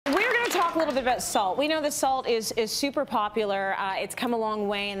talk a little bit about salt. We know that salt is super popular. It's come a long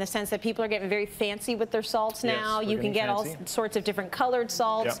way in the sense that people are getting very fancy with their salts now. Yes, you can get all sorts of different colored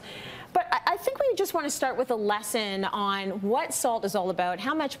salts. Yep. But I think we just want to start with a lesson on what salt is all about,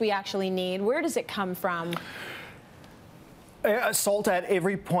 how much we actually need, where does it come from? Salt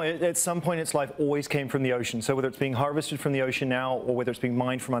at some point in its life always came from the ocean. So whether it's being harvested from the ocean now or whether it's being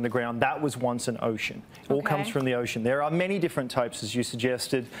mined from underground, that was once an ocean. It all comes from the ocean. There are many different types, as you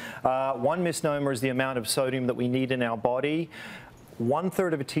suggested. One misnomer is the amount of sodium that we need in our body.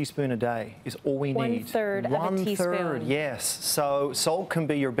 1/3 of a teaspoon a day is all we need. 1/3 of a teaspoon. 1/3, yes. So salt can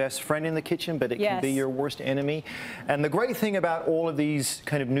be your best friend in the kitchen, but it can be your worst enemy. And the great thing about all of these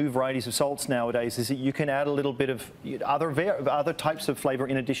kind of new varieties of salts nowadays is that you can add a little bit of other types of flavor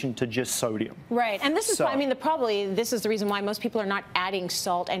in addition to just sodium. Right, and this is, I mean, this is the reason why most people are not adding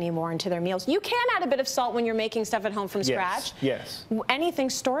salt anymore into their meals. You can add a bit of salt when you're making stuff at home from scratch. Yes.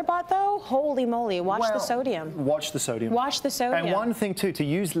 Anything store-bought though? Holy moly, watch the sodium. Watch the sodium. Watch the sodium. And one thing too, to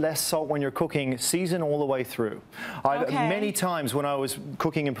use less salt when you're cooking, season all the way through. Many times when I was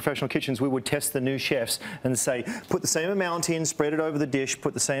cooking in professional kitchens, we would test the new chefs and say, put the same amount in, spread it over the dish,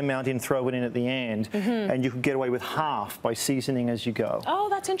 put the same amount in, throw it in at the end, and you could get away with half by seasoning as you go. Oh,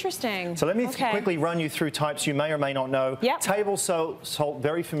 that's interesting. So let me quickly run you through types you may or may not know. Table salt,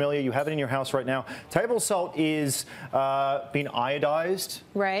 very familiar. You have it in your house right now. Table salt is been iodized.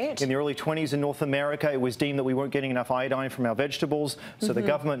 Right. In the early 20s in North America, it was deemed that we weren't getting enough iodine from our vegetables. So the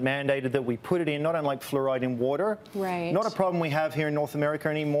government mandated that we put it in, not unlike fluoride in water. Right. Not a problem we have here in North America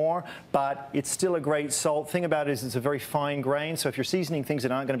anymore, but it's still a great salt. Thing about it is it's a very fine grain, so if you're seasoning things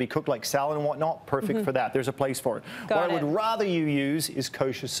that aren't going to be cooked like salad and whatnot, perfect for that. There's a place for it. What I would rather you use is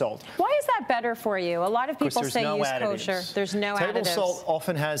kosher salt. Why is that better for you? A lot of people say use kosher. There's no additives. Table salt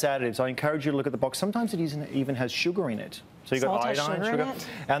often has additives. I encourage you to look at the box. Sometimes it even has sugar in it. So you've got iodine, sugar.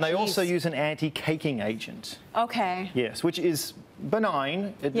 And they also use an anti-caking agent. Okay. Yes, which is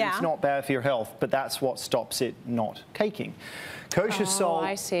benign. It's not bad for your health, but that's what stops it not caking. Kosher salt,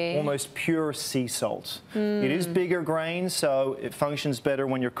 almost pure sea salt. It is bigger grain, so it functions better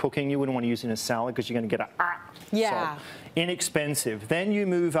when you're cooking. You wouldn't want to use it in a salad because you're going to get a salt. Inexpensive. Then you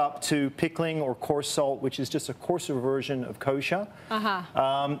move up to pickling or coarse salt, which is just a coarser version of kosher.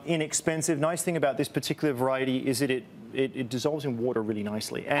 Inexpensive. Nice thing about this particular variety is that it dissolves in water really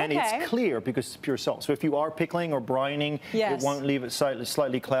nicely, and it's clear because it's pure salt. So if you are pickling or brining, it won't leave it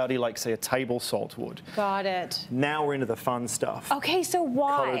slightly cloudy like, say, a table salt would. Got it. Now we're into the fun stuff. Okay, so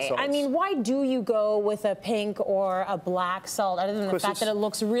why? I mean, why do you go with a pink or a black salt, other than the fact that it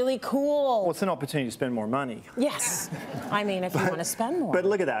looks really cool? Well, it's an opportunity to spend more money. Yes. I mean, if you want to spend more. But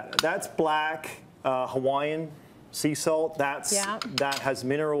look at that. That's black Hawaiian sea salt. That has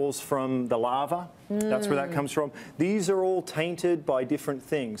minerals from the lava. That's where that comes from. These are all tainted by different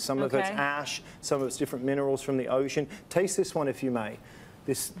things. Some of it's ash, some of it's different minerals from the ocean. Taste this one if you may.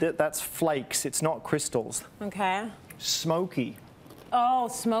 That's flakes. It's not crystals. Okay. Smoky. Oh,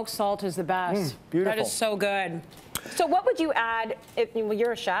 smoked salt is the best. Beautiful. That is so good. So what would you add, if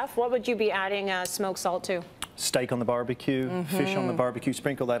you're a chef, what would you be adding smoked salt to? Steak on the barbecue, fish on the barbecue,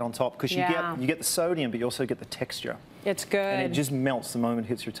 sprinkle that on top because you get the sodium, but you also get the texture. It's good. And it just melts the moment it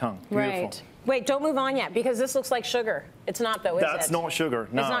hits your tongue. Beautiful. Right. Wait, don't move on yet because this looks like sugar. It's not though, is it? That's not sugar.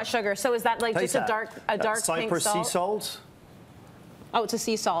 No. It's not sugar. So is that like just a dark pink salt? Cypress sea salt. Oh, it's a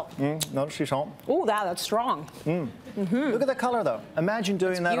sea salt. Not a sea salt. Oh, that's strong. Look at the color though. Imagine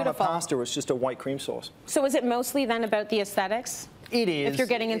doing that on a pasta where it's just a white cream sauce. So is it mostly then about the aesthetics? It is. If you're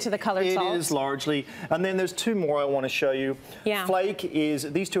getting into the colored salts? It is largely. And then there's two more I want to show you. Flake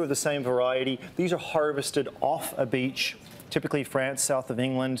is, these two are the same variety. These are harvested off a beach, typically France, south of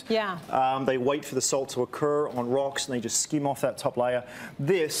England. They wait for the salt to occur on rocks and they just skim off that top layer.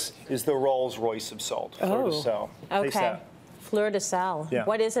 This is the Rolls Royce of salt. Fleur de sel. Taste that. Fleur de sel.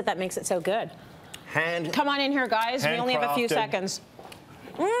 What is it that makes it so good? Come on in here, guys. We only have a few seconds.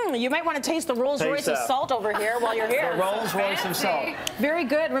 You might want to taste the Rolls Royce of salt over here while you're here. The Rolls Royce of salt. Very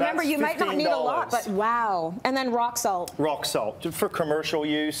good. Remember, you might not need a lot, but wow. And then rock salt. Rock salt for commercial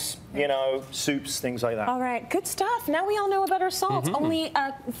use, you know, soups, things like that. All right, good stuff. Now we all know about our salt. Only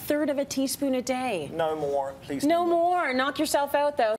 1/3 of a teaspoon a day. No more, please. No more. Knock yourself out, though.